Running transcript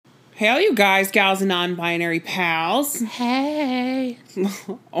Hey, all you guys, gals, and non-binary pals. Hey.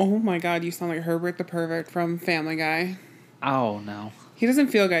 Oh my god, you sound like Herbert the Pervert from Family Guy. Oh, no. He doesn't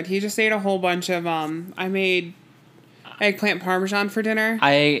feel good. He just ate a whole bunch of, I made eggplant parmesan for dinner.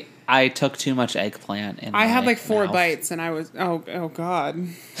 I took too much eggplant in I had my like 4 mouth. bites and I was, oh god.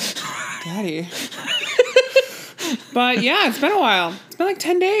 Daddy. But yeah, it's been a while. It's been like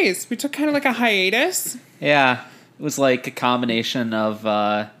 10 days. We took kind of like a hiatus. Yeah. It was like a combination of,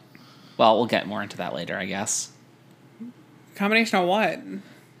 well, we'll get more into that later, I guess. Combination of what?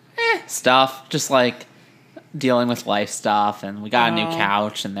 Stuff. Just like dealing with life stuff, and we got a new Oh.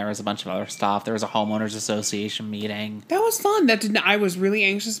 couch, and there was a bunch of other stuff. There was a homeowners association meeting. That was fun. I was really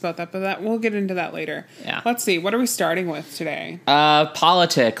anxious about that, but we'll get into that later. Yeah. Let's see. What are we starting with today?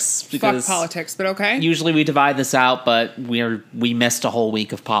 Politics. Because Fuck politics, but okay. usually we divide this out, but we missed a whole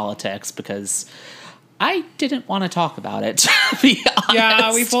week of politics because I didn't want to talk about it, to be honest.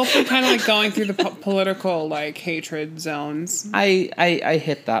 Yeah, we've both been kind of like going through the political like hatred zones. I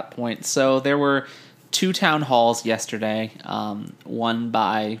hit that point. So there were 2 town halls yesterday, one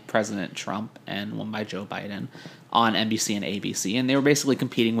by President Trump and one by Joe Biden on NBC and ABC, and they were basically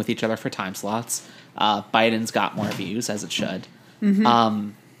competing with each other for time slots. Biden's got more views, as it should. Mm-hmm.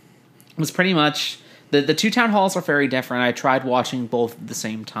 It was pretty much the 2 town halls are very different. I tried watching both at the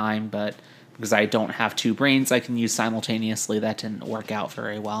same time, but because I don't have 2 brains I can use simultaneously, that didn't work out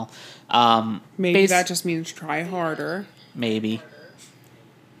very well. Maybe that just means try harder. Maybe.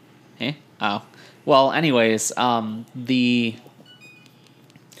 Eh? Oh. Well, anyways, the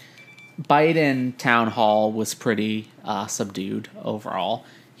Biden town hall was pretty subdued overall.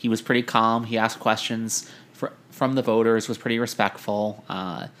 He was pretty calm. He asked questions from the voters, was pretty respectful.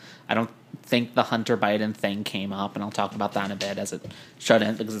 I don't think the Hunter Biden thing came up, and I'll talk about that in a bit, as it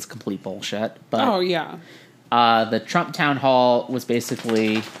shouldn't, because it's complete bullshit. But Oh yeah. the Trump town hall was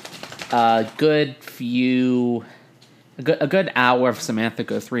basically a good hour of Samantha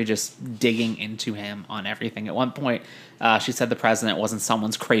Guthrie just digging into him on everything. At one point, she said the president wasn't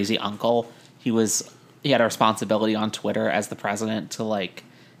someone's crazy uncle. He had a responsibility on Twitter as the president to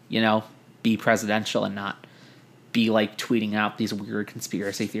be presidential and not be like tweeting out these weird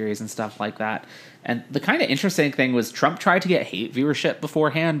conspiracy theories and stuff like that. And the kind of interesting thing was Trump tried to get hate viewership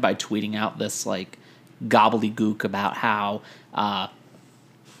beforehand by tweeting out this like gobbledygook about how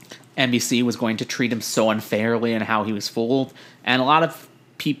NBC was going to treat him so unfairly and how he was fooled. And a lot of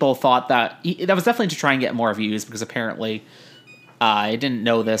people thought that was definitely to try and get more views, because apparently I didn't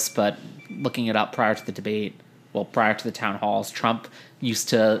know this, but looking it up prior to the debate, prior to the town halls, Trump used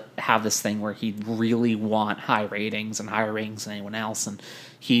to have this thing where he'd really want high ratings and higher ratings than anyone else, and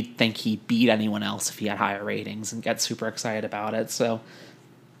he'd think he'd beat anyone else if he had higher ratings and get super excited about it. So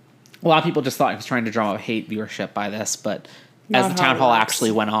a lot of people just thought he was trying to drum up hate viewership by this, but as the town hall actually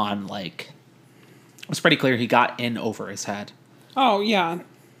went on, it was pretty clear he got in over his head. Oh yeah.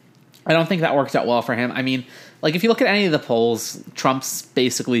 I don't think that worked out well for him. I mean, if you look at any of the polls, Trump's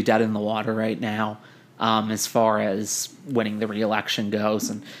basically dead in the water right now, as far as winning the re-election goes.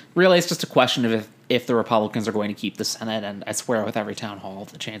 And really, it's just a question of if the Republicans are going to keep the Senate. And I swear with every town hall,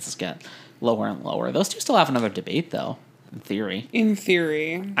 the chances get lower and lower. Those 2 still have another debate, though, in theory. In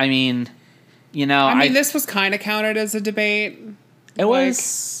theory. I mean, this was kind of counted as a debate. It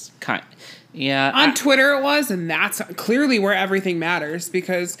was kind. Yeah. On Twitter it was, and that's clearly where everything matters,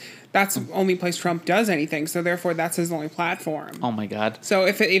 because that's the only place Trump does anything, so therefore that's his only platform. Oh my God. So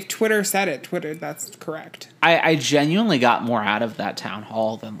if Twitter said it, that's correct. I genuinely got more out of that town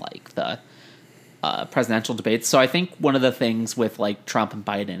hall than the presidential debates. So I think one of the things with Trump and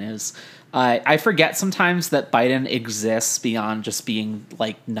Biden is I forget sometimes that Biden exists beyond just being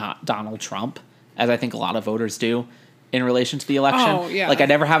not Donald Trump, as I think a lot of voters do in relation to the election. Oh, yeah. I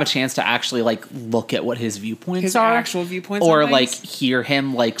never have a chance to actually look at what his viewpoints are. His actual viewpoints or on things? hear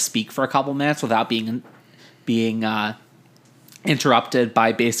him speak for a couple minutes without being interrupted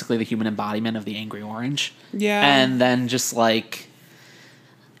by basically the human embodiment of the Angry Orange. Yeah. And then just I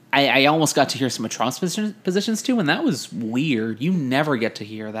almost got to hear some of Trump's positions too, and that was weird. You never get to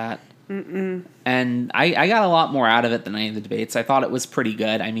hear that. Mm-mm. And I got a lot more out of it than any of the debates. I thought it was pretty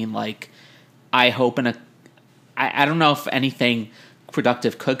good. I mean, I hope I don't know if anything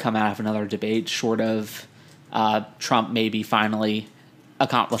productive could come out of another debate short of Trump maybe finally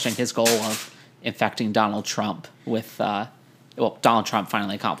accomplishing his goal of infecting Donald Trump with Donald Trump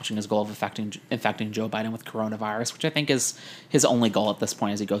finally accomplishing his goal of infecting Joe Biden with coronavirus, which I think is his only goal at this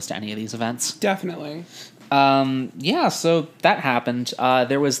point as he goes to any of these events. Definitely. Yeah, so that happened.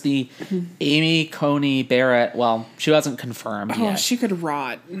 There was the Amy Coney Barrett. Well, she wasn't confirmed yet. Oh, she could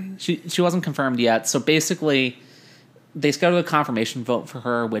rot. She wasn't confirmed yet. So basically, they scheduled a confirmation vote for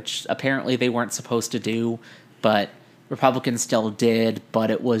her, which apparently they weren't supposed to do, but Republicans still did, but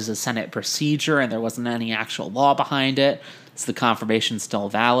it was a Senate procedure and there wasn't any actual law behind it. So the confirmation's still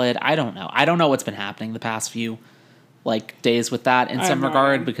valid. I don't know. I don't know what's been happening the past few days with that in some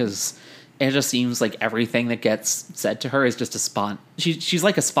regard, because it just seems like everything that gets said to her is just a sponge. She's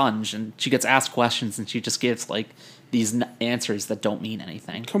like a sponge, and she gets asked questions and she just gives these answers that don't mean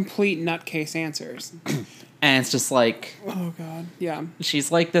anything. Complete nutcase answers. And it's just like, oh god, yeah.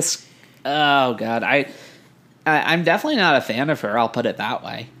 She's like this. Oh god, I'm definitely not a fan of her. I'll put it that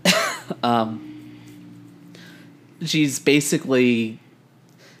way. She's basically,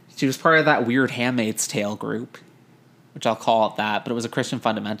 she was part of that weird Handmaid's Tale group, which I'll call it that, but it was a Christian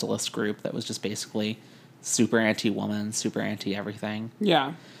fundamentalist group that was just basically super anti-woman, super anti-everything.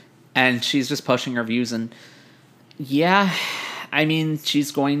 Yeah. And she's just pushing her views, and yeah, I mean,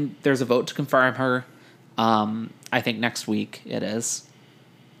 there's a vote to confirm her. I think next week it is.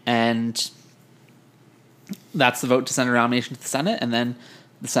 And that's the vote to send her nomination to the Senate, and then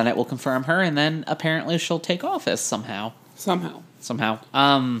the Senate will confirm her, and then apparently she'll take office somehow. Somehow.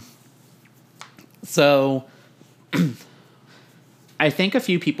 So I think a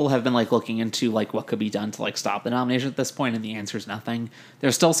few people have been looking into what could be done to stop the nomination at this point, and the answer is nothing.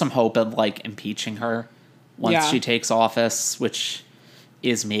 There's still some hope of impeaching her once she takes office, which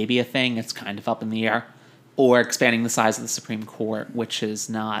is maybe a thing. It's kind of up in the air. Or expanding the size of the Supreme Court, which is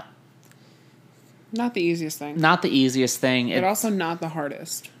not the easiest thing. Not the easiest thing. But also not the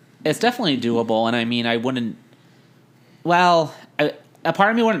hardest. It's definitely doable, and I mean, I wouldn't... Well, a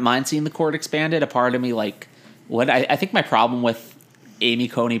part of me wouldn't mind seeing the court expanded. A part of me, would. I think my problem with Amy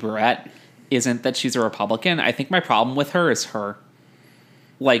Coney Barrett isn't that she's a Republican. I think my problem with her is her.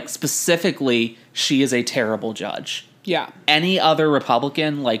 Specifically, she is a terrible judge. Yeah. Any other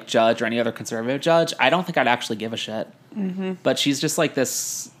Republican, judge, or any other conservative judge, I don't think I'd actually give a shit. Mm-hmm. But she's just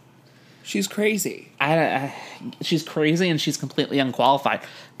this... She's crazy. She's crazy, and she's completely unqualified.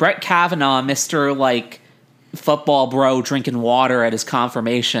 Brett Kavanaugh, Mr. football bro drinking water at his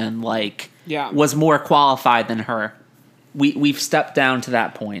confirmation, was more qualified than her. We've stepped down to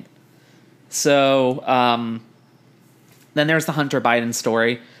that point. So, then there's the Hunter Biden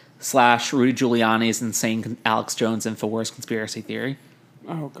story / Rudy Giuliani's insane Alex Jones InfoWars conspiracy theory.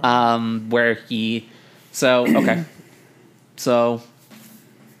 Oh, God. Where he... So, okay. So,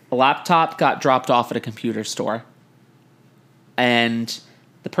 a laptop got dropped off at a computer store. And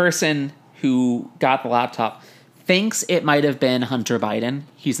the person who got the laptop thinks it might have been Hunter Biden.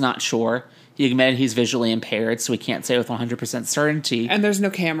 He's not sure. He admitted he's visually impaired, so he can't say with 100% certainty. And there's no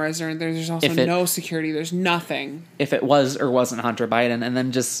cameras, or there's also no security. There's nothing. If it was or wasn't Hunter Biden. And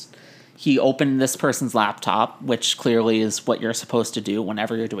then he opened this person's laptop, which clearly is what you're supposed to do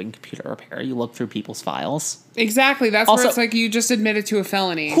whenever you're doing computer repair. You look through people's files. Exactly. That's also, where it's you just admitted to a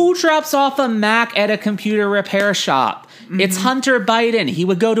felony. Who drops off a Mac at a computer repair shop? Mm-hmm. It's Hunter Biden. He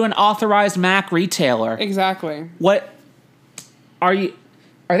would go to an authorized Mac retailer. Exactly. What are you...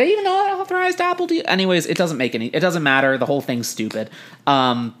 Are they even authorized Apple? Anyways, it doesn't matter. The whole thing's stupid.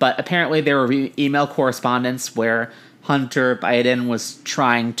 But apparently there were email correspondence where Hunter Biden was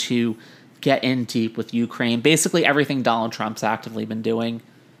trying to get in deep with Ukraine. Basically everything Donald Trump's actively been doing.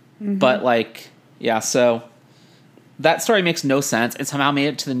 Mm-hmm. But so that story makes no sense. It somehow made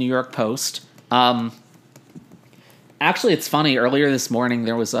it to the New York Post. Actually, it's funny. Earlier this morning,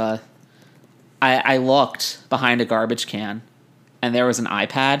 there was I looked behind a garbage can, and there was an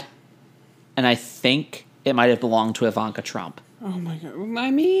iPad, and I think it might have belonged to Ivanka Trump. Oh my God. I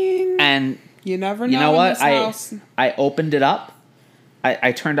mean... And... You never know. You know what? I opened it up.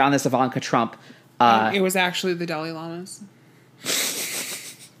 I turned on this Ivanka Trump. It was actually the Dalai Lamas.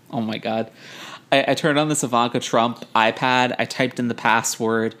 Oh my God. I turned on this Ivanka Trump iPad. I typed in the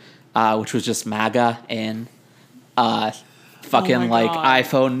password, which was just MAGA in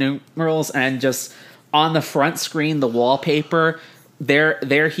iPhone numerals, and just on the front screen, the wallpaper,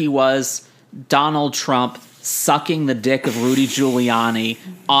 there he was, Donald Trump, sucking the dick of Rudy Giuliani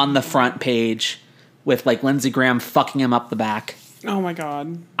on the front page with Lindsey Graham fucking him up the back. Oh my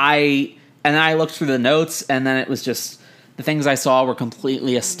God. And then I looked through the notes, and then it was just, the things I saw were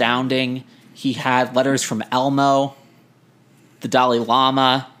completely astounding. He had letters from Elmo, the Dalai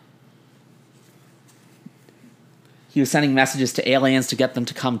Lama. He was sending messages to aliens to get them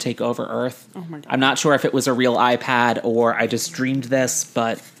to come take over Earth. Oh my God. I'm not sure if it was a real iPad or I just dreamed this,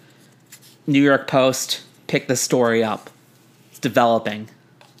 but New York Post picked the story up. It's developing.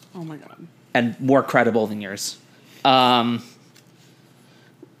 Oh my God. And more credible than yours.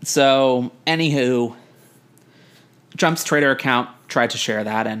 So, anywho, Trump's Twitter account tried to share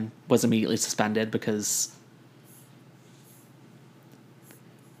that and was immediately suspended because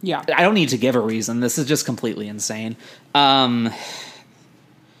Yeah. I don't need to give a reason. This is just completely insane. What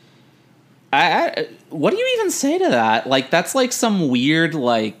do you even say to that? Like, that's like some weird,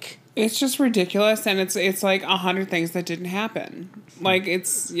 like... It's just ridiculous, and it's like 100 things that didn't happen. Like,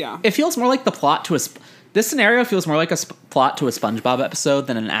 it's, yeah. It feels more like the plot to a... This scenario feels more like a plot to a SpongeBob episode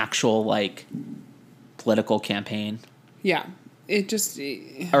than an actual, like, political campaign. Yeah. It just...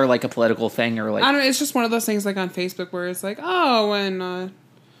 Or, like, a political thing, or, like... I don't know, it's just one of those things, like, on Facebook where it's like, oh, and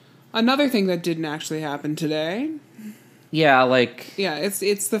another thing that didn't actually happen today. Yeah, like... Yeah, it's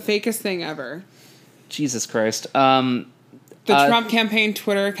the fakest thing ever. Jesus Christ. The Trump campaign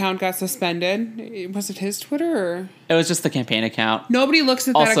Twitter account got suspended. Was it his Twitter, or? It was just the campaign account. Nobody looks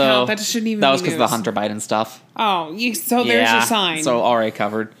at that account. That shouldn't even be That was because news. of the Hunter Biden stuff. Oh, so there's your sign. So already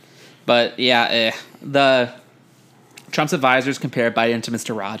covered. But, yeah, the Trump's advisors compared Biden to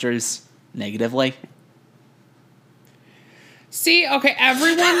Mr. Rogers negatively. See, okay,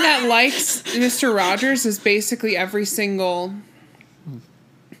 everyone that likes Mr. Rogers is basically every single...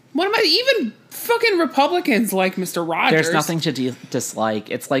 What am I... Even fucking Republicans like Mr. Rogers. There's nothing to dislike.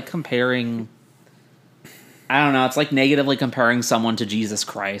 It's like comparing... I don't know. It's like negatively comparing someone to Jesus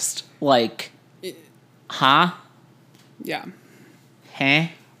Christ. Like... Huh? Yeah. Huh?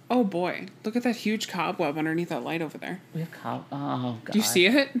 Oh, boy. Look at that huge cobweb underneath that light over there. We have oh, God. Do you see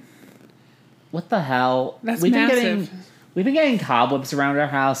it? What the hell? That's massive. We've been getting cobwebs around our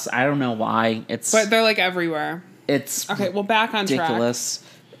house. I don't know why. But they're, like, everywhere. It's okay, well, back on ridiculous.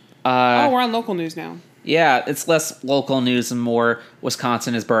 Track. We're on local news now. Yeah, it's less local news and more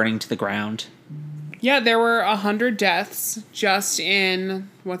Wisconsin is burning to the ground. Yeah, there were 100 deaths just in,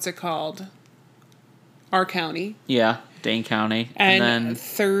 what's it called? Our county. Yeah, Dane County. And then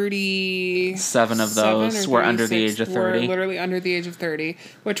 37 of those were under the age of 30. Were literally under the age of 30,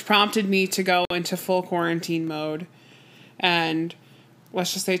 which prompted me to go into full quarantine mode. And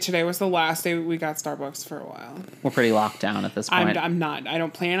let's just say today was the last day we got Starbucks for a while. We're pretty locked down at this point. I'm not. I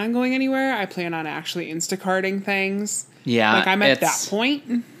don't plan on going anywhere. I plan on actually Instacarting things. Yeah. Like, I'm at that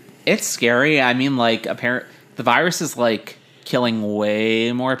point. It's scary. I mean, like, the virus is, like, killing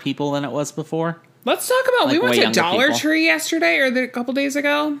way more people than it was before. Let's talk about, like, we went to Dollar Tree yesterday, or a couple days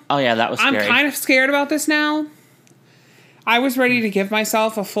ago. Oh, yeah, that was scary. I'm kind of scared about this now. I was ready to give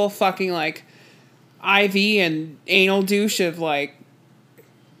myself a full fucking, like, IV and anal douche of, like,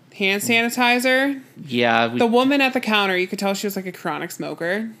 hand sanitizer. Yeah. The woman at the counter, you could tell she was, like, a chronic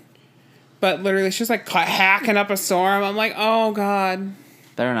smoker. But literally, she was, like, hacking up a storm. I'm like, oh, God.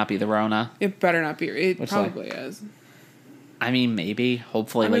 Better not be the Rona. It better not be. It probably is. I mean, maybe.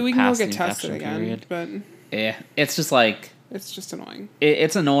 Hopefully, we can past go the get tested infection again, period. but... Yeah, it's just, like... It's just annoying.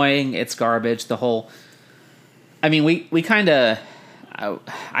 It's annoying. It's garbage. The whole... I mean, we kind of...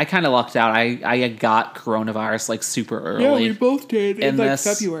 I kind of lucked out. I got coronavirus, like, super early. Yeah, we both did. In, like, this,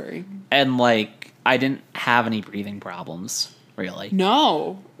 February. And, like, I didn't have any breathing problems, really.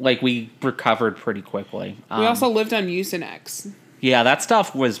 No. Like, we recovered pretty quickly. We also lived on Mucinex. Yeah, that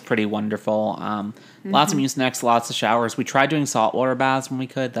stuff was pretty wonderful. Lots of Mucinex, lots of showers. We tried doing saltwater baths when we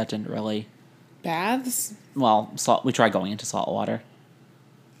could. That didn't really... Baths? Well, we tried going into salt water.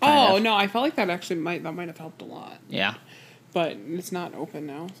 Oh, no, I felt like that actually might have helped a lot. Yeah. But it's not open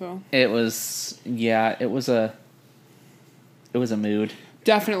now, so... It was a mood.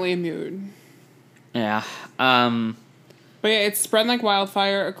 Definitely a mood. Yeah. But yeah, it's spread like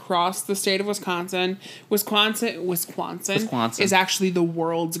wildfire across the state of Wisconsin. Wisconsin is actually the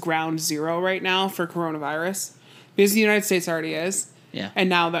world's ground zero right now for coronavirus. Because the United States already is. Yeah. And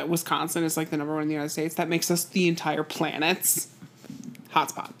now that Wisconsin is like the number one in the United States, that makes us the entire planet's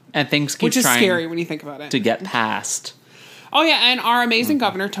hotspot. And things keep which is trying scary when you think about it. to get past. Oh yeah, and our amazing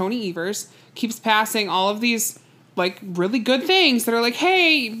governor, Tony Evers, keeps passing all of these like really good things that are like,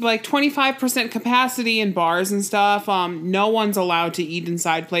 hey, like 25% capacity in bars and stuff. No one's allowed to eat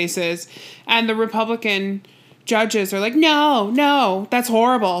inside places. And the Republican judges are like, no, that's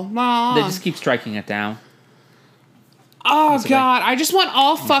horrible. They just keep striking it down. Oh, God. I just want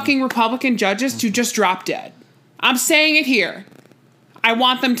all fucking Republican judges to just drop dead. I'm saying it here. I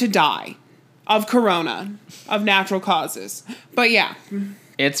want them to die of corona, of natural causes. But yeah.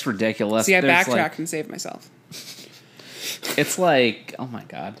 It's ridiculous. See, I backtracked and saved myself. It's like, oh my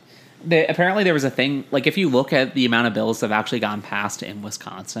God. Apparently there was a thing, like if you look at the amount of bills that have actually gone passed in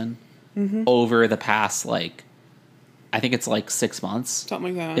Wisconsin over the past, like, I think it's like 6 months.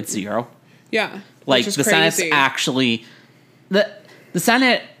 Something like that. It's zero. Yeah. Like the Senate's actually, the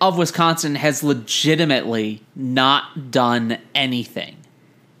Senate of Wisconsin has legitimately not done anything.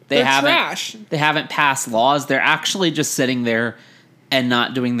 They're trash. They haven't passed laws. They're actually just sitting there and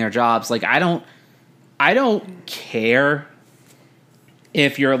not doing their jobs. Like I don't care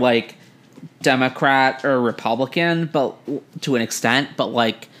if you're like Democrat or Republican, but to an extent, but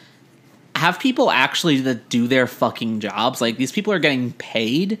like have people actually that do their fucking jobs. Like these people are getting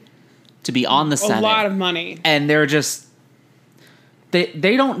paid to be on the Senate. A lot of money. And they're just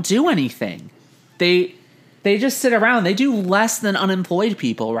they don't do anything. They just sit around. They do less than unemployed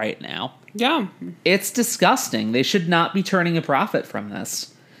people right now. Yeah. It's disgusting. They should not be turning a profit from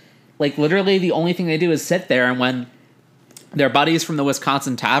this. Like, literally, the only thing they do is sit there, and when their buddies from the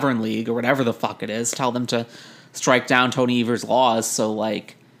Wisconsin Tavern League, or whatever the fuck it is, tell them to strike down Tony Evers' laws so,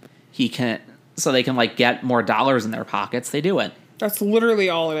 like, they can, like, get more dollars in their pockets, they do it. That's literally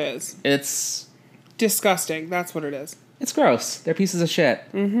all it is. It's disgusting. That's what it is. It's gross. They're pieces of shit.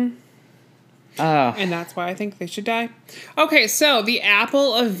 Mm-hmm. And that's why I think they should die. Okay, so the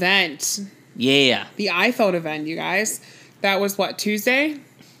Apple event. Yeah. The iPhone event, you guys. That was what, Tuesday?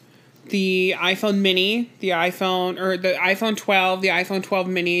 The iPhone mini, the iPhone 12, the iPhone 12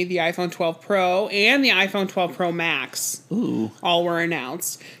 mini, the iPhone 12 Pro, and the iPhone 12 Pro Max. Ooh. All were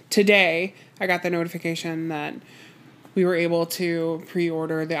announced. Today, I got the notification that we were able to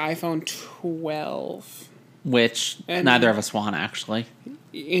pre-order the iPhone 12. Which neither of us want, actually.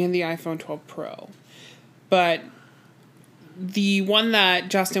 And the iPhone 12 Pro. But the one that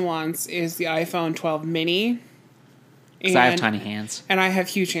Justin wants is the iPhone 12 mini. Because I have tiny hands. And I have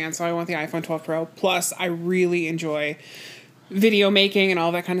huge hands, so I want the iPhone 12 Pro. Plus, I really enjoy video making and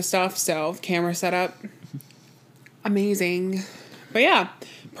all that kind of stuff. So, camera setup, amazing. But yeah,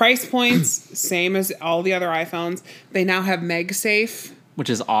 price points, same as all the other iPhones. They now have MagSafe. Which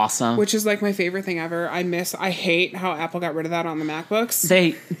is awesome. Which is like my favorite thing ever. I hate how Apple got rid of that on the MacBooks.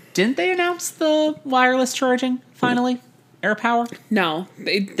 Didn't they announce the wireless charging finally? AirPower? No.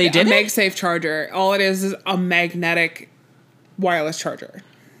 They did a MagSafe charger. All it is a magnetic wireless charger.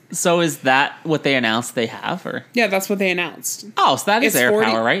 So is that what they announced they have? Or yeah, that's what they announced. Oh, so that is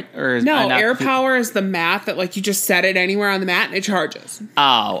AirPower, right? Or is AirPower is the mat that like you just set it anywhere on the mat and it charges.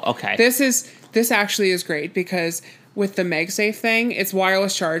 Oh, okay. This actually is great because with the MagSafe thing, it's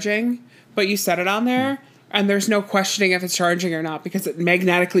wireless charging, but you set it on there, and there's no questioning if it's charging or not because it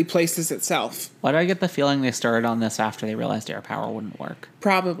magnetically places itself. Why do I get the feeling they started on this after they realized AirPower wouldn't work?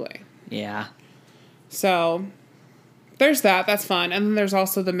 Probably. Yeah. So, there's that. That's fun. And then there's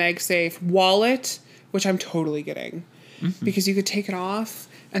also the MagSafe wallet, which I'm totally getting. Mm-hmm. Because you could take it off,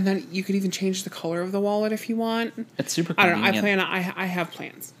 and then you could even change the color of the wallet if you want. It's super convenient. I don't know. I have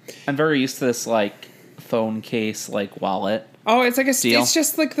plans. I'm very used to this, like, phone case like wallet. Oh, it's like it's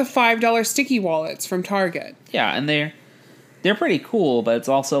just like the $5 sticky wallets from Target. Yeah, and they're pretty cool, but it's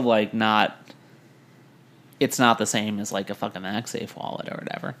also like it's not the same as like a fucking MagSafe wallet or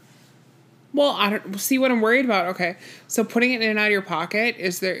whatever. Well, I don't see what I'm worried about. Okay, so putting it in and out of your pocket,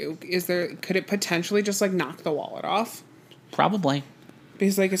 could it potentially just like knock the wallet off? Probably.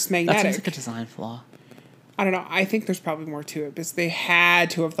 Because like it's magnetic. That seems like a design flaw. I don't know. I think there's probably more to it because they had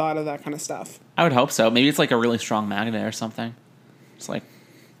to have thought of that kind of stuff. I would hope so. Maybe it's like a really strong magnet or something. It's like,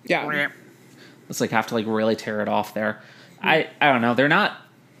 yeah, it's like have to like really tear it off there. I don't know. They're not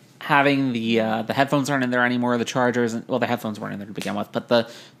having the headphones aren't in there anymore. The chargers, the headphones weren't in there to begin with, but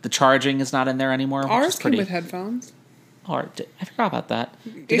the charging is not in there anymore. Ours came with headphones. I forgot about that.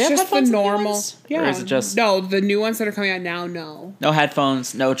 It's just the normal. Yeah. Or is it just the new ones that are coming out now? No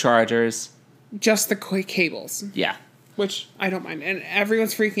headphones, no chargers. Just the cables. Yeah. Which I don't mind. And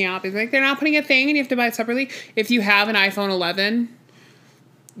everyone's freaking out. They're like, they're not putting a thing and you have to buy it separately. If you have an iPhone 11,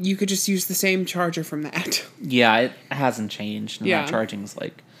 you could just use the same charger from that. Yeah, it hasn't changed. Yeah. That charging's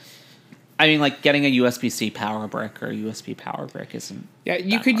like... I mean, like, getting a USB-C power brick or a USB power brick isn't... Yeah,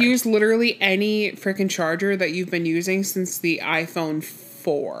 you could use literally any freaking charger that you've been using since the iPhone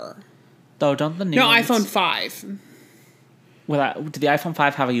 4. Though, don't the new ones... iPhone 5. Did the iPhone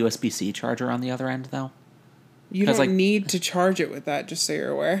 5 have a USB-C charger on the other end, though? You don't need to charge it with that, just so you're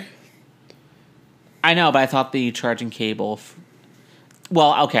aware. I know, but I thought the charging cable...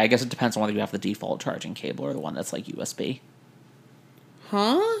 Well, okay, I guess it depends on whether you have the default charging cable or the one that's, like, USB.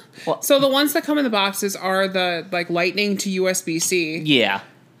 Huh? Well, so the ones that come in the boxes are the, like, Lightning to USB-C. Yeah.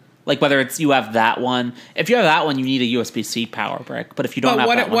 Like, whether it's you have that one. If you have that one, you need a USB-C power brick. But if you don't have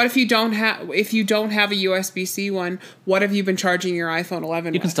that one... What if you don't have... If you don't have a USB-C one, what have you been charging your iPhone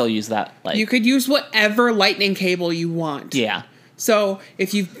 11 You can still use that. Like, you could use whatever Lightning cable you want. Yeah. So,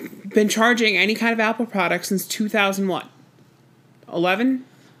 if you've been charging any kind of Apple product since 2011,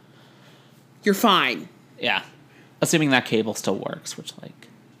 you're fine. Yeah. Assuming that cable still works, which, like...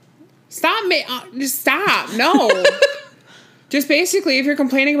 Just stop. No. Just basically, if you're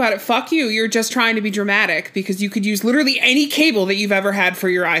complaining about it, fuck you. You're just trying to be dramatic because you could use literally any cable that you've ever had for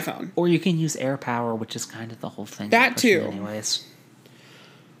your iPhone. Or you can use AirPower, which is kind of the whole thing. That too. Anyways.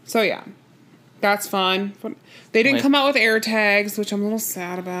 So yeah, that's fun. But they didn't Wait. come out with air tags, which I'm a little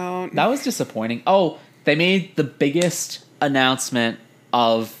sad about. That was disappointing. Oh, they made the biggest announcement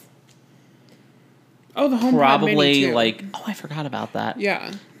of Oh, the HomePod Mini probably too. like, oh, I forgot about that.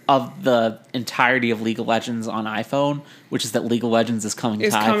 Yeah. Of the entirety of League of Legends on iPhone, which is that League of Legends is coming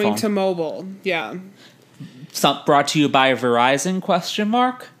Is to coming iPhone. to mobile. Yeah. Brought to you by Verizon? Question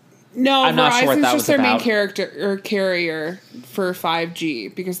mark. No, I'm not sure what Verizon's that just was their main about. character or carrier for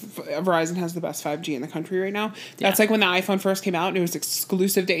 5G because Verizon has the best 5G in the country right now. That's Yeah. like when the iPhone first came out and it was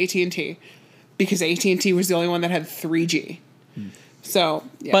exclusive to AT&T because AT&T was the only one that had 3G. So,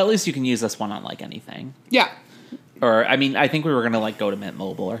 yeah. But at least you can use this one on like anything. Yeah. Or I mean, I think we were gonna like go to Mint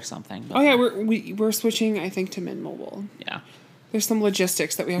Mobile or something. But Oh yeah, we're switching I think to Mint Mobile. yeah, There's some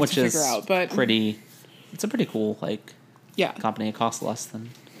logistics that we have which to is figure out, but pretty. It's a pretty cool like yeah. company. It costs less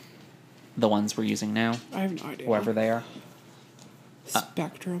than the ones we're using now, I have no idea. whoever they are.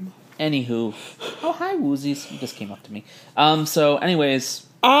 Spectrum. Anywho, oh hi Woozies, you just came up to me. So anyways,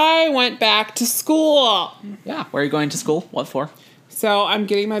 I went back to school. yeah, where are you going to school? What for? So I'm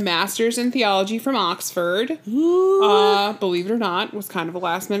getting my master's in theology from Oxford. Believe it or not, was kind of a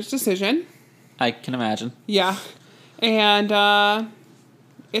last minute decision. I can imagine. Yeah. And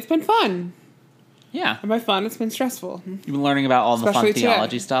it's been fun. Yeah, And by fun, it's been stressful. you've been learning about all the fun Especially today.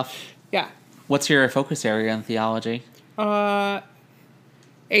 theology stuff. Yeah. What's your focus area in theology?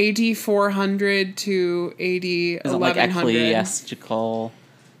 AD 400 to AD Is it like 1100. ecclesiastical?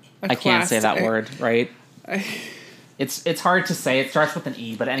 I can't say that word, right? It's hard to say. It starts with an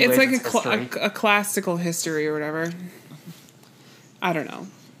E, but anyways, It's like history. a classical history or whatever. I don't know.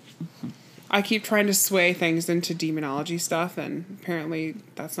 I keep trying to sway things into demonology stuff, and apparently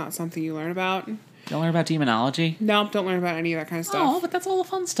that's not something you learn about. Don't learn about demonology. No, don't learn about any of that kind of stuff. Oh, but that's all the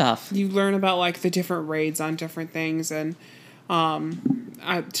fun stuff. You learn about like the different raids on different things, and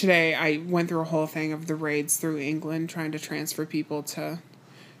today I went through a whole thing of the raids through England trying to transfer people to,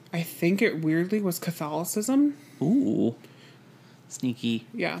 I think it weirdly was Catholicism. Ooh, sneaky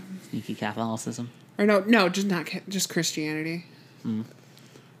Yeah, Catholicism. or no, just Christianity.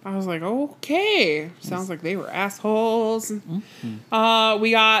 I was like, okay, sounds like they were assholes.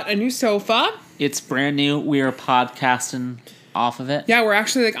 We got a new sofa. It's brand new. We are podcasting off of it. Yeah, we're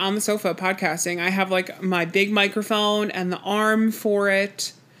actually like on the sofa podcasting. I have like my big microphone and the arm for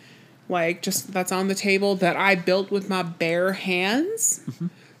it, like just that's on the table that I built with my bare hands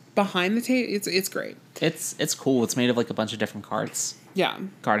behind the table. It's great. It's cool. It's made of like a bunch of different cards. Yeah.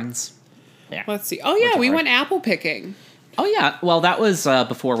 Gardens. Yeah. Let's see. Oh yeah, Words are we hard. went apple picking. Oh yeah. Well, that was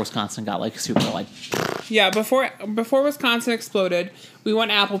before Wisconsin got like super like. Yeah, before Wisconsin exploded, we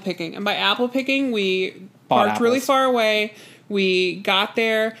went apple picking, and by apple picking, we Bought parked really apples. far away. We got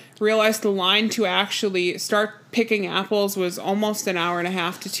there, realized the line to actually start picking apples was almost an hour and a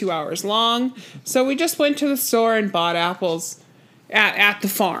half to 2 hours long. So we just went to the store and bought apples at the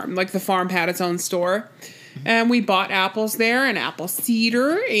farm. Like the farm had its own store. And we bought apples there and apple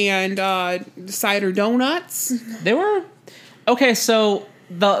cider and cider donuts. They were okay. So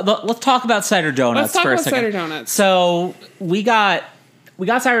let's talk about cider donuts Let's talk for a about second. cider donuts. So we got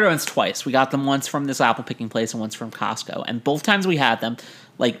cider donuts twice. We got them once from this apple picking place and once from Costco. And both times we had them,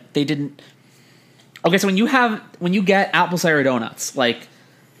 like they didn't. Okay, so when you get apple cider donuts, like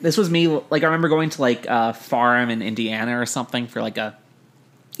this was me. Like I remember going to like a farm in Indiana or something for like a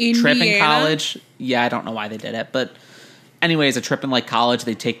trip in college. Yeah, I don't know why they did it, but anyways, a trip in like college,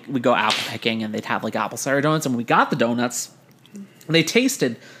 we go apple picking and they'd have like apple cider donuts. And when we got the donuts, they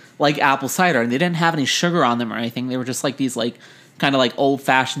tasted like apple cider and they didn't have any sugar on them or anything. They were just like these like kind of like old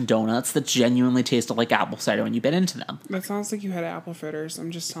fashioned donuts that genuinely tasted like apple cider when you bit into them. That sounds like you had apple fritters.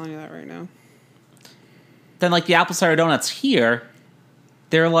 I'm just telling you that right now. Then like the apple cider donuts here,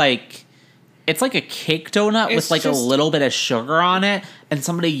 they're like, it's like a cake donut It's with like just- a little bit of sugar on it, and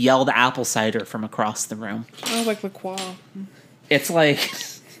somebody yelled apple cider from across the room. Oh, like La Croix. It's like,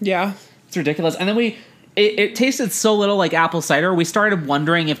 Yeah. it's ridiculous. And then it tasted so little like apple cider, we started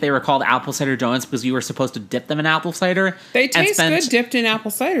wondering if they were called apple cider donuts because you were supposed to dip them in apple cider. They and taste good dipped in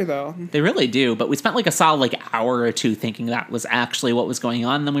apple cider, though. They really do, but we spent like a solid like hour or two thinking that was actually what was going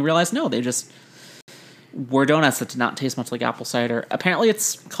on, and then we realized no, they just were donuts that did not taste much like apple cider. Apparently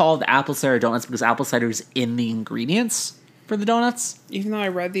it's called apple cider donuts because apple cider is in the ingredients for the donuts. Even though I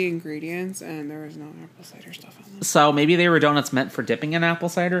read the ingredients and there was no apple cider stuff on them. So maybe they were donuts meant for dipping in apple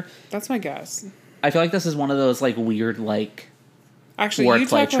cider. That's my guess. I feel like this is one of those like weird like Actually, you Wordplay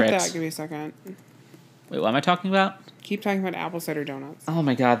talk about tricks. that. Give me a second. wait, what am I talking about? Keep talking about apple cider donuts. Oh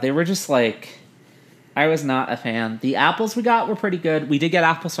my god, they were just like, I was not a fan. The apples we got were pretty good. We did get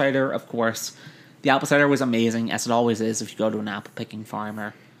apple cider, of course. The apple cider was amazing, as it always is if you go to an apple picking farm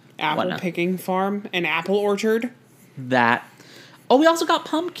or apple whatnot. picking farm, an apple orchard. That. Oh, we also got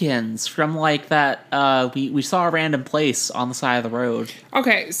pumpkins from like that. We saw a random place on the side of the road.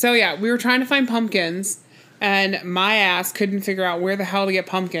 Okay, so yeah, we were trying to find pumpkins, and my ass couldn't figure out where the hell to get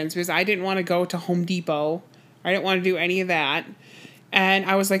pumpkins because I didn't want to go to Home Depot. I didn't want to do any of that. And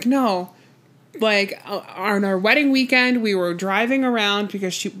I was like, no. Like, on our wedding weekend, we were driving around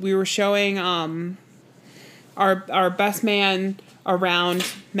because we were showing our best man around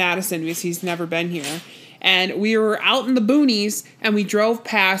Madison because he's never been here. And we were out in the boonies, and we drove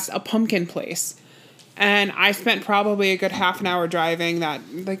past a pumpkin place. And I spent probably a good half an hour driving that,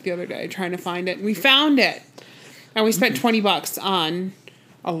 like the other day, trying to find it. And we found it. And we spent $20 on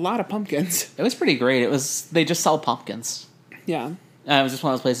a lot of pumpkins. It was pretty great. They just sell pumpkins. Yeah. It was just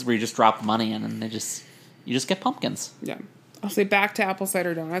one of those places where you just drop the money in and you just get pumpkins. Yeah. I'll say back to apple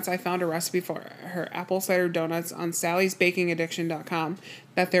cider donuts. I found a recipe for her apple cider donuts on sallysbakingaddiction.com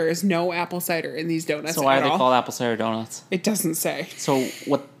that there is no apple cider in these donuts. So why at are they all. called apple cider donuts? It doesn't say. So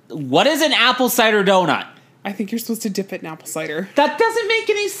what is an apple cider donut? I think you're supposed to dip it in apple cider. That doesn't make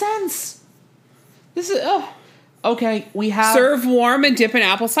any sense. This is okay. We have Serve warm and dip in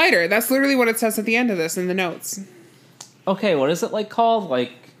apple cider. That's literally what it says at the end of this in the notes. okay. What is it like called?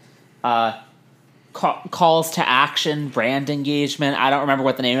 Like calls to action, brand engagement. I don't remember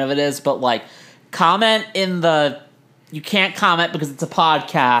what the name of it is, but like comment in the. You can't comment because it's a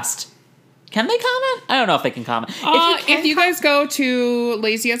podcast. Can they comment? I don't know if they can comment. If you guys go to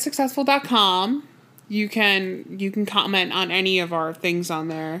lazyyetsuccessful.com, you can comment on any of our things on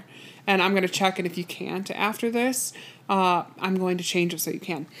there. And I'm going to check it if you can't after this. I'm going to change it so you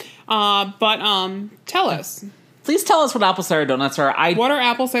can. But tell us. Please tell us what apple cider donuts are. What are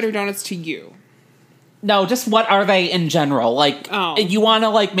apple cider donuts to you? No, just what are they in general? Like, Oh. you want to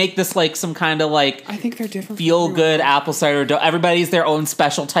like make this like some kind of like I think they're different. feel good apple cider donut. Everybody's their own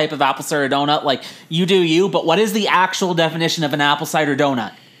special type of apple cider donut. Like, you do you, but what is the actual definition of an apple cider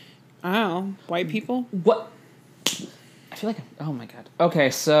donut? Oh, white people? What? I feel like, oh my god.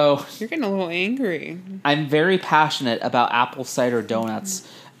 Okay, so You're getting a little angry. I'm very passionate about apple cider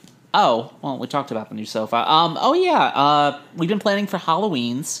donuts. Oh, well, we talked about the new sofa. Oh yeah, we've been planning for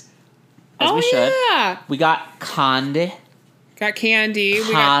Halloweens. As we should. Yeah. We got candy. Got candy.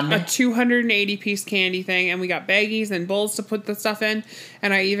 We got a 280-piece candy thing, and we got baggies and bowls to put the stuff in.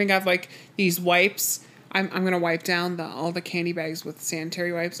 And I even got like these wipes. I'm gonna wipe down all the candy bags with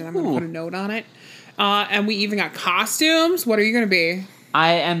sanitary wipes, and I'm gonna put a note on it. And we even got costumes. What are you gonna be?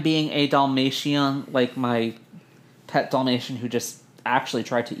 I am being a Dalmatian, like my pet Dalmatian who just actually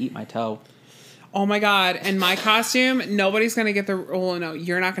tried to eat my toe. Oh my god! And my costume, nobody's gonna get the. Well, no,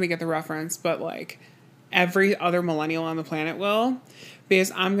 you're not gonna get the reference, but like every other millennial on the planet will,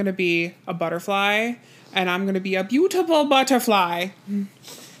 because I'm gonna be a butterfly, and I'm gonna be a beautiful butterfly.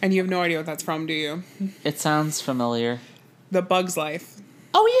 And you have no idea what that's from, do you? It sounds familiar. The Bug's Life.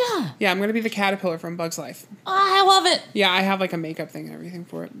 Oh yeah, Yeah, I'm gonna be the caterpillar from Bug's Life. I love it. Yeah, I have like a makeup thing and everything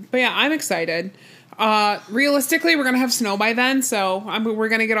for it. But yeah, I'm excited. Realistically, we're gonna have snow by then, so we're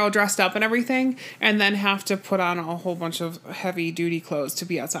gonna get all dressed up and everything, and then have to put on a whole bunch of heavy duty clothes to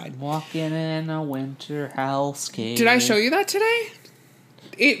be outside. Walking in a winter hellscape. Did I show you that today?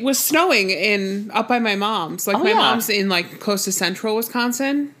 It was snowing up by my mom's. Like my mom's in like close to central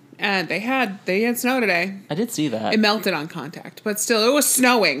Wisconsin, and they had snow today. I did see that. It melted on contact, but still, it was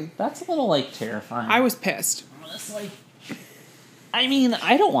snowing. That's a little like terrifying. I was pissed. Honestly. I mean,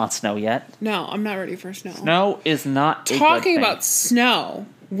 I don't want snow yet. No, I'm not ready for snow. Snow is not a Talking good thing. about snow,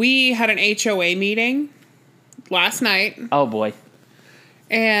 we had an HOA meeting last night, Oh boy.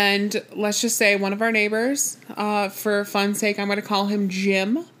 and let's just say one of our neighbors, for fun's sake, I'm going to call him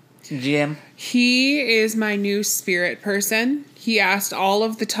Jim. Jim. He is my new spirit person. He asked all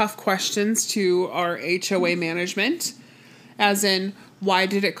of the tough questions to our HOA management, as in, why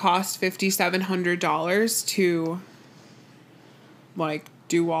did it cost $5,700 to like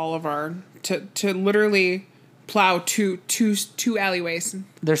do all of our to literally plow two alleyways.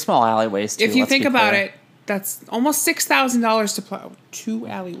 They're small alleyways too. If you let's think be about clear. it, that's almost $6,000 to plow 2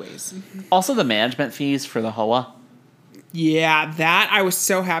 alleyways. Also the management fees for the HOA. Yeah, that I was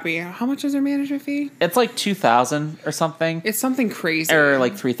so happy. How much is their management fee? It's like 2,000 or something. It's something crazy. Or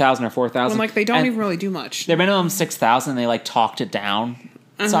like 3,000 or 4,000. I'm like, they don't And even really do much. their minimum 6,000. They like talked it down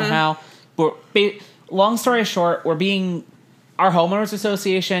somehow. But long story short, our homeowners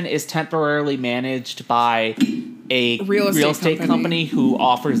association is temporarily managed by a Real estate company who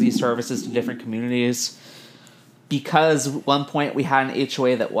offers these services to different communities. Because at one point we had an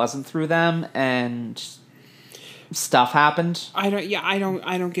HOA that wasn't through them, and stuff happened. I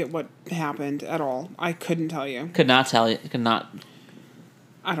don't get what happened at all. I couldn't tell you. Could not tell you. Could not.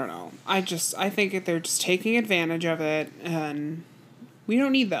 I don't know. I think they're just taking advantage of it, and we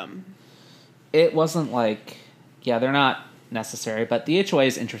don't need them. It wasn't like, yeah, they're not necessary, but the HOA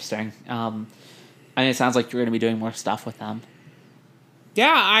is interesting. I mean, it sounds like you're going to be doing more stuff with them.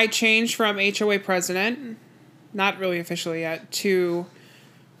 Yeah, I changed from HOA president, not really officially yet, to,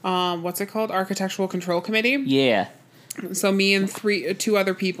 what's it called? Architectural Control Committee. Yeah. So me and two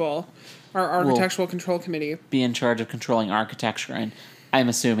other people are Architectural Control Committee. Be in charge of controlling architecture, and I'm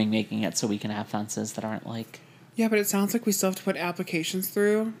assuming making it so we can have fences that aren't like... Yeah, but it sounds like we still have to put applications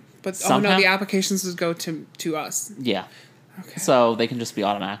through. But Somehow? the applications would go to us. Yeah. Okay. So they can just be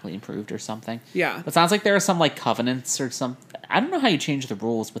automatically approved or something. Yeah. It sounds like there are some like covenants or some... I don't know how you change the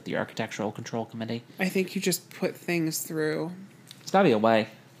rules with the Architectural Control Committee. I think you just put things through. There's gotta be a way.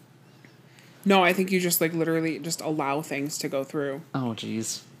 No, I think you just like literally just allow things to go through. Oh,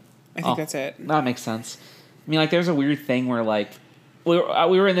 jeez. I think that's it. That makes sense. I mean, like, there's a weird thing where, like, we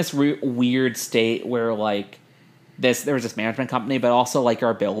were in this weird state where, like, there was this management company, but also, like,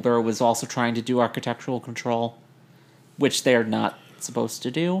 our builder was also trying to do architectural control, which they're not supposed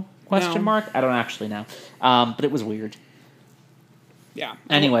to do, question No. mark? I don't actually know. But it was weird. Yeah.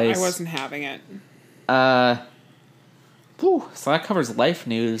 Anyways. I wasn't having it. So that covers life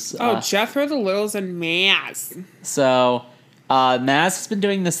news. Jethro the Littles and Maz. So, Maz has been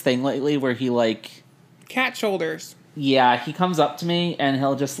doing this thing lately where he, like... Cat shoulders. Yeah, he comes up to me and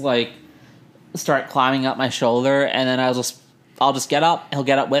he'll just, like, start climbing up my shoulder, and then I'll just get up, he'll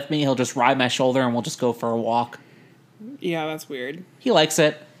get up with me, he'll just ride my shoulder, and we'll just go for a walk. Yeah, that's weird. He likes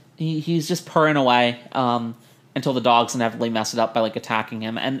it. He's just purring away, until the dogs inevitably mess it up by, like, attacking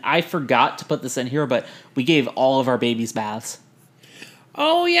him. And I forgot to put this in here, but we gave all of our babies baths.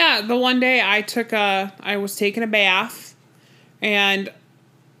 Oh, yeah. The one day I was taking a bath, and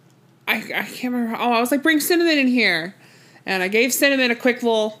I can't remember. Oh, I was like, bring Cinnamon in here. And I gave Cinnamon a quick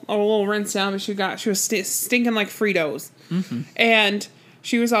little rinse down, but she was stinking like Fritos. Mm-hmm. And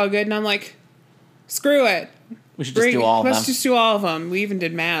she was all good, and I'm like, screw it. We should just do all of them. Let's just do all of them. We even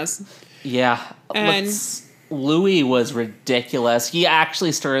did Maz. Yeah. And Louis was ridiculous. He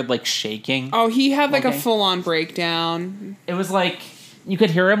actually started, like, shaking. Oh, he had, like, a full-on breakdown. It was like, you could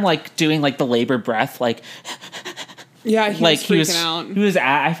hear him, like, doing, like, the labor breath, like... Yeah, he was freaking out.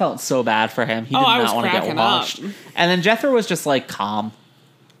 I felt so bad for him. He did not want to get washed. And then Jethro was just, like, calm.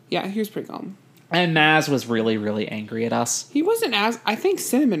 Yeah, he was pretty calm. And Maz was really, really angry at us. He wasn't I think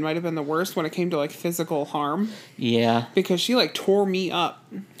Cinnamon might have been the worst when it came to, like, physical harm. Yeah. Because she, like, tore me up.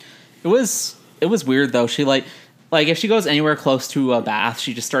 It was weird, though. She, like, if she goes anywhere close to a bath,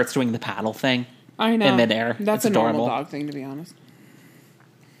 she just starts doing the paddle thing. I know. In midair. That's it's a adorable. normal dog thing, to be honest.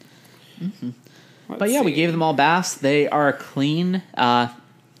 Mm-hmm. But yeah, we gave them all baths. They are clean.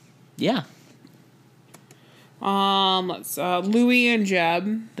 Yeah. Louis and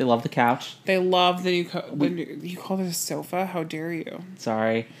Jeb. They love the couch. They love the new. You call it a sofa? How dare you?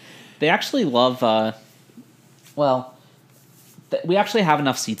 Sorry. They actually love. We actually have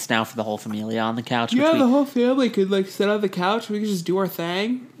enough seats now for the whole familia on the couch. Yeah, the whole family could, like, sit on the couch. We could just do our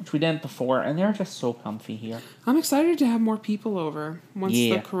thing. Which we didn't before, and they're just so comfy here. I'm excited to have more people over once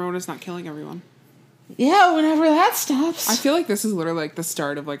the corona's not killing everyone. Yeah, whenever that stops. I feel like this is literally, like, the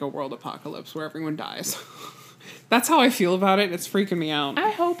start of, like, a world apocalypse where everyone dies. That's how I feel about it. It's freaking me out. I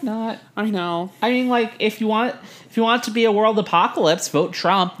hope not. I know. I mean, like, if you want it to be a world apocalypse, vote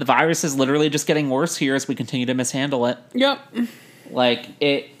Trump. The virus is literally just getting worse here as we continue to mishandle it. Yep. Like,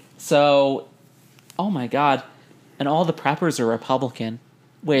 oh my god. And all the preppers are Republican.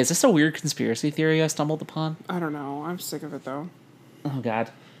 Wait, is this a weird conspiracy theory I stumbled upon? I don't know. I'm sick of it, though. Oh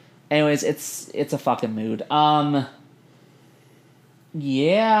god. Anyways, it's a fucking mood.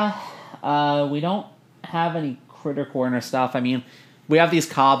 Yeah. We don't have any Critter Corner stuff. I mean, we have these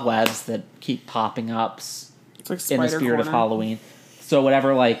cobwebs that keep popping up it's like in the spirit of Halloween. So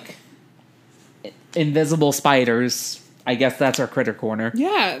whatever, like, invisible spiders, I guess that's our Critter Corner.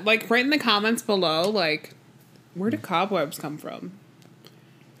 Yeah, like, write in the comments below, like, where do cobwebs come from?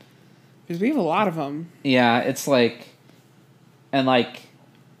 Because we have a lot of them. Yeah, it's like... And, like...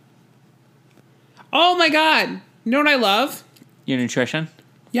 Oh my god! You know what I love? Your nutrition?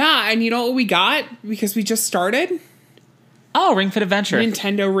 Yeah, and you know what we got? Because we just started? Oh, Ring Fit Adventure.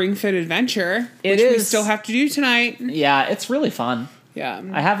 Nintendo Ring Fit Adventure. It which is. we still have to do tonight. Yeah, it's really fun. Yeah.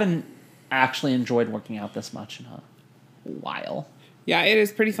 I haven't actually enjoyed working out this much in a while. Yeah, it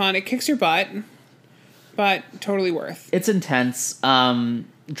is pretty fun. It kicks your butt, but totally worth. It's intense.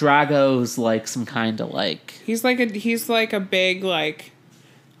 Drago's like some kind of like... He's like a big, like...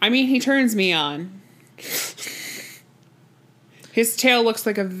 I mean, he turns me on. His tail looks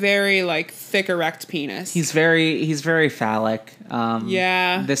like a very like thick erect penis. He's very phallic.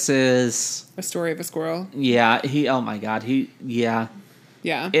 Yeah. This is A Story of a Squirrel. yeah. Oh my god. Yeah.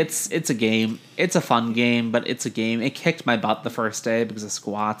 Yeah. It's a game. It's a fun game, but it's a game. It kicked my butt the first day because of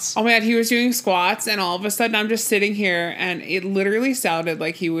squats. Oh my god, he was doing squats, and all of a sudden I'm just sitting here, and it literally sounded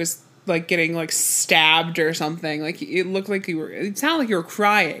like he was like getting like stabbed or something. Like it looked like it sounded like you were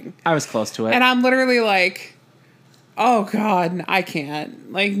crying. I was close to it. And I'm literally like, oh god, I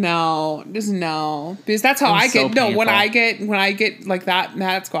can't. Like no, just no. Because that's how I so get. No, when painful. I get like that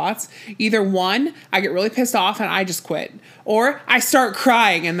mad at squats, either one, I get really pissed off and I just quit, or I start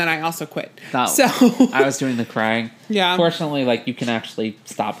crying and then I also quit. No, So I was doing the crying. Yeah. Fortunately, like you can actually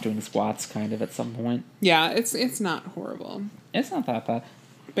stop doing squats kind of at some point. yeah, it's not horrible. It's not that bad.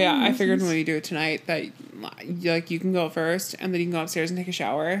 But yeah, I figured when we do it tonight that like you can go first and then you can go upstairs and take a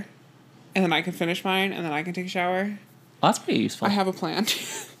shower. And then I can finish mine and then I can take a shower. Well, that's pretty useful. I have a plan.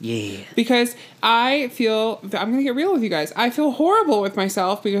 Yeah. Because I feel, I'm going to get real with you guys. I feel horrible with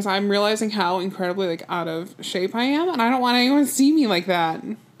myself because I'm realizing how incredibly like out of shape I am. And I don't want anyone to see me like that.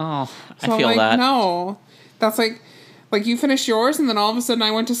 Oh, So I feel I'm like, that. no. That's like you finished yours and then all of a sudden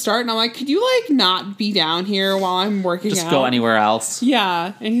I went to start and I'm like, could you like not be down here while I'm working Just out? go anywhere else.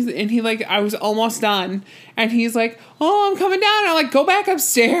 Yeah, and he like I was almost done, and he's like, "Oh, I'm coming down." And I'm like, "Go back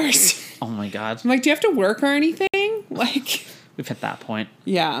upstairs." Oh my god. I'm like, "Do you have to work or anything?" Like, We've hit that point.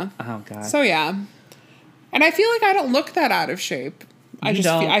 yeah. Oh god. So yeah, and I feel like I don't look that out of shape. I just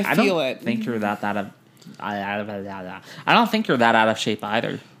feel, I feel don't it. think you're that out of. I don't think you're that out of shape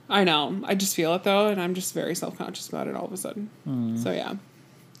either. I know. I just feel it though, and I'm just very self conscious about it all of a sudden. So yeah.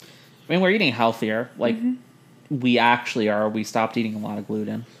 I mean, we're eating healthier. Like, we actually are. We stopped eating a lot of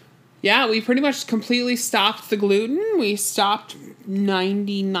gluten. Yeah, we pretty much completely stopped the gluten. We stopped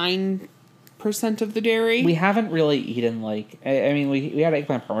 99% of the dairy. We haven't really eaten, like... I mean, we had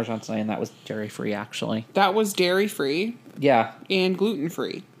eggplant parmesan tonight, and that was dairy-free, actually. That was dairy free Yeah. and gluten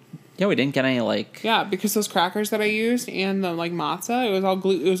free. Yeah, we didn't get any, like... Yeah, because those crackers that I used and the like matzah, it was all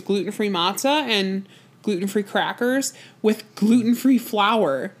it was gluten free matzah and gluten free crackers with gluten free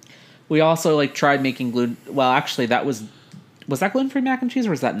flour. We also, like, tried making gluten... Well, actually, that was... Was that gluten-free mac and cheese,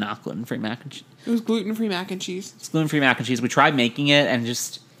 or was that not gluten-free mac and cheese? It was gluten free mac and cheese. It's gluten-free mac and cheese. We tried making it, and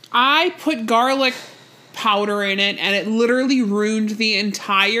just... I put garlic powder in it, and it literally ruined the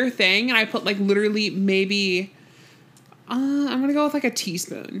entire thing. And I put like literally maybe, I'm gonna go with like a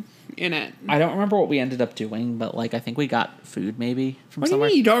teaspoon in it. I don't remember what we ended up doing, but, like, I think we got food, maybe, from What do you somewhere.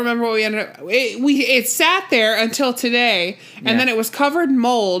 mean you don't remember what we ended up? It sat there until today, and Yeah. then it was covered in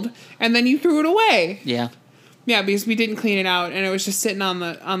mold, and then you threw it away. Yeah. Yeah, because we didn't clean it out, and it was just sitting on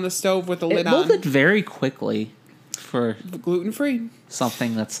the stove with the lid It on. molded very quickly for Gluten free.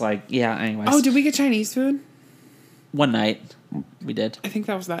 something that's, like... Yeah, anyways. Oh, did we get Chinese food? One night, we did. I think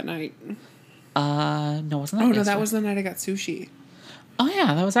that was that night. No, wasn't that Oh no, yesterday? that was the night I got sushi. Oh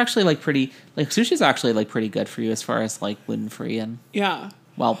yeah, that was actually like pretty. Like sushi's actually like pretty good for you as far as like gluten free and Yeah.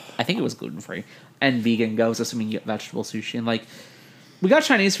 well, I think it was gluten free and vegan goes, assuming you get vegetable sushi and like we got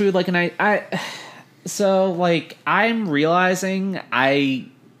Chinese food like and so like I'm realizing I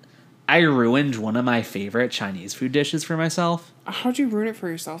ruined one of my favorite Chinese food dishes for myself. How'd you ruin it for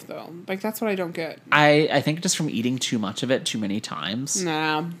yourself though? Like that's what I don't get. I think just from eating too much of it too many times.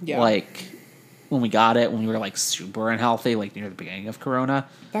 Nah. Yeah. Like when we got it when we were like super unhealthy, like near the beginning of Corona.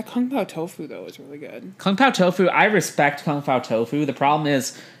 that Kung Pao tofu though is really good. Kung Pao tofu, I respect Kung Pao tofu. The problem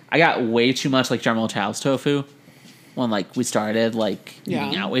is I got way too much like General Chow's tofu when like we started like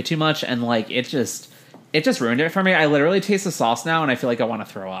eating out way too much and like it just ruined it for me. I literally taste the sauce now and I feel like I want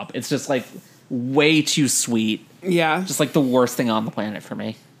to throw up. It's just like way too sweet. Yeah. Just like the worst thing on the planet for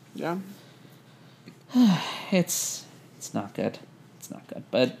me. Yeah. It's not good. It's not good.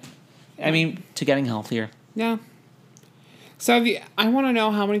 But I mean, to getting healthier. Yeah. So I want to know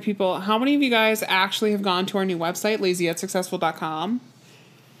how many of you guys actually have gone to our new website, lazyyetsuccessful.com.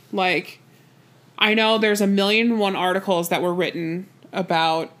 Like, I know there's 1,000,001 articles that were written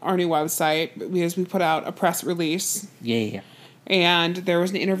about our new website because we put out a press release. Yeah. And there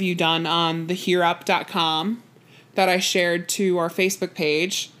was an interview done on thehereup.com that I shared to our Facebook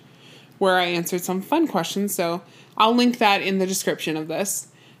page where I answered some fun questions. So I'll link that in the description of this.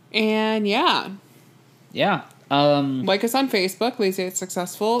 And yeah. Yeah. Like us on Facebook, Lazy Yet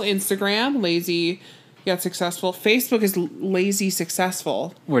Successful. Instagram, Lazy Yet Successful. Facebook is Lazy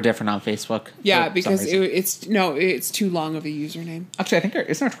Successful. We're different on Facebook. Yeah, for because some reason. it's too long of a username. Actually, I think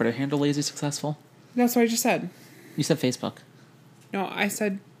isn't our Twitter handle Lazy Successful? That's what I just said. You said Facebook. No, I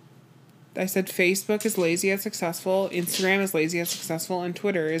said Facebook is Lazy Yet Successful, Instagram is Lazy Yet Successful, and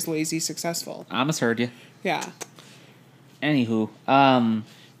Twitter is Lazy Successful. I misheard you. Yeah. Anywho,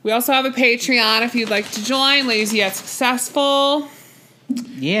 We also have a Patreon if you'd like to join. Lazy Yet Successful.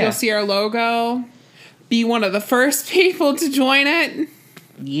 yeah. You'll see our logo. Be one of the first people to join it.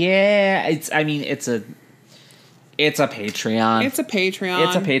 Yeah, it's a Patreon. It's a Patreon.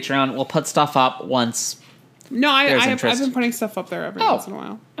 It's a Patreon. We'll put stuff up once. No, There's I've interest. been putting stuff up there every once in a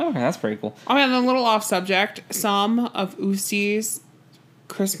while. Okay, that's pretty cool. Oh, and a little off subject. Some of Usi's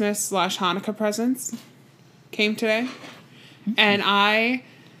Christmas/Hanukkah presents came today. And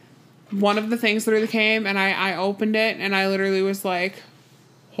one of the things literally came, and I opened it, and I literally was like,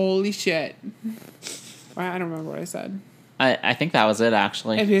 holy shit. I don't remember what I said. I think that was it,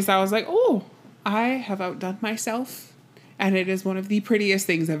 actually. And because I was like, oh, I have outdone myself. And it is one of the prettiest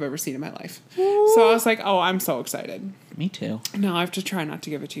things I've ever seen in my life. So I was like, oh, I'm so excited. Me too. Now I have to try not to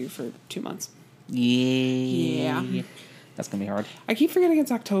give it to you for 2 months. Yeah. That's going to be hard. I keep forgetting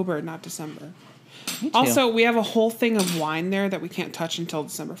it's October, not December. Me too. Also, we have a whole thing of wine there that we can't touch until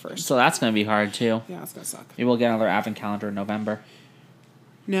December 1st. So that's going to be hard, too. Yeah, it's going to suck. Maybe we'll get another advent calendar in November.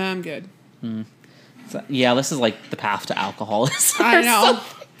 No, I'm good. So, yeah, this is like the path to alcoholism. I know.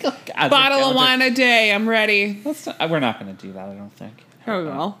 Advent Bottle of calendar. wine a day. I'm ready. We're not going to do that, I don't think. Oh, we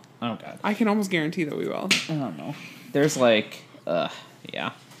will. Oh, God. I can almost guarantee that we will. I don't know. There's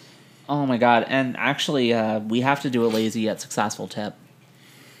yeah. Oh, my God. And actually, we have to do a lazy yet successful tip.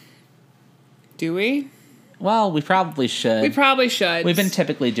 Do we? Well, we probably should. We probably should. We've been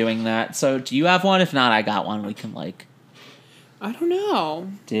typically doing that. So do you have one? If not, I got one we can, I don't know.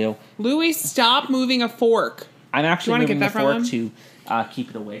 do. Louis, stop moving a fork. I'm actually wanna moving get the that from fork him? to keep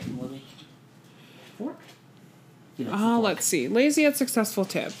it away from Louis. Fork? He likes the fork. Let's see. Lazy yet successful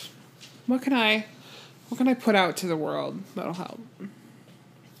tip. What can I put out to the world that'll help?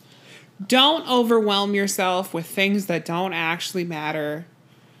 Don't overwhelm yourself with things that don't actually matter.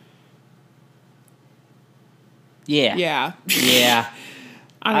 Yeah. Yeah. Yeah.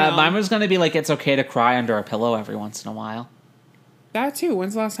 I don't know. Mine was going to be like, it's okay to cry under a pillow every once in a while. That too.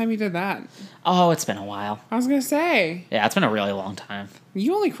 When's the last time you did that? Oh, it's been a while. I was gonna say. Yeah, it's been a really long time.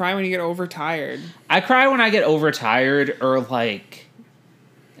 You only cry when you get overtired. I cry when I get overtired or I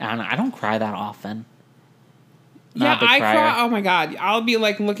don't know. I don't cry that often. Not a big I crier. cry. Oh my god. I'll be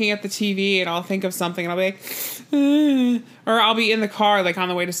like looking at the TV and I'll think of something and I'll be like, or I'll be in the car like on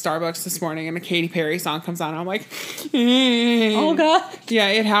the way to Starbucks this morning and a Katy Perry song comes on and I'm like, Oh, God. Yeah,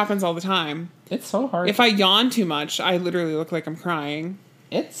 it happens all the time. It's so hard. If I yawn too much, I literally look like I'm crying.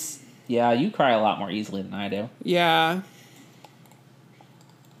 Yeah, you cry a lot more easily than I do. Yeah.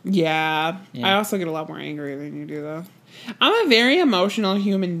 Yeah. Yeah. I also get a lot more angry than you do, though. I'm a very emotional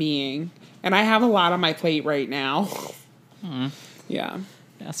human being, and I have a lot on my plate right now. Yeah.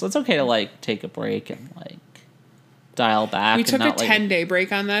 Yeah, so it's okay to take a break and dial back. We and took a not, 10-day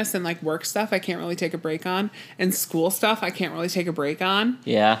break on this, and work stuff I can't really take a break on, and school stuff I can't really take a break on.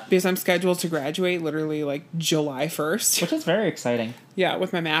 Yeah, Because I'm scheduled to graduate literally July 1st. which is very exciting. Yeah,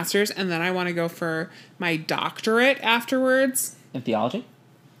 with my master's, and then I want to go for my doctorate afterwards. In theology?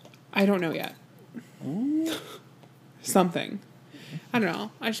 I don't know yet. Ooh. Something. I don't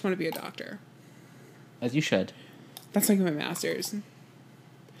know. I just want to be a doctor. As you should. That's my master's.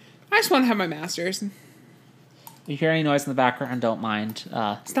 I just want to have my master's. If you hear any noise in the background, don't mind.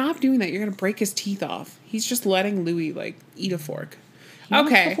 Stop doing that. You're going to break his teeth off. He's just letting Louis, eat a fork.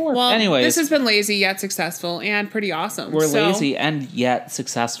 wants Okay. the fork. Well, Anyways. this has been lazy yet successful and pretty awesome. We're So, lazy and yet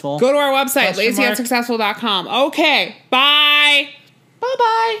successful. Go to our website, Question mark. lazyyetsuccessful.com. Okay. Bye.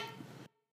 Bye-bye.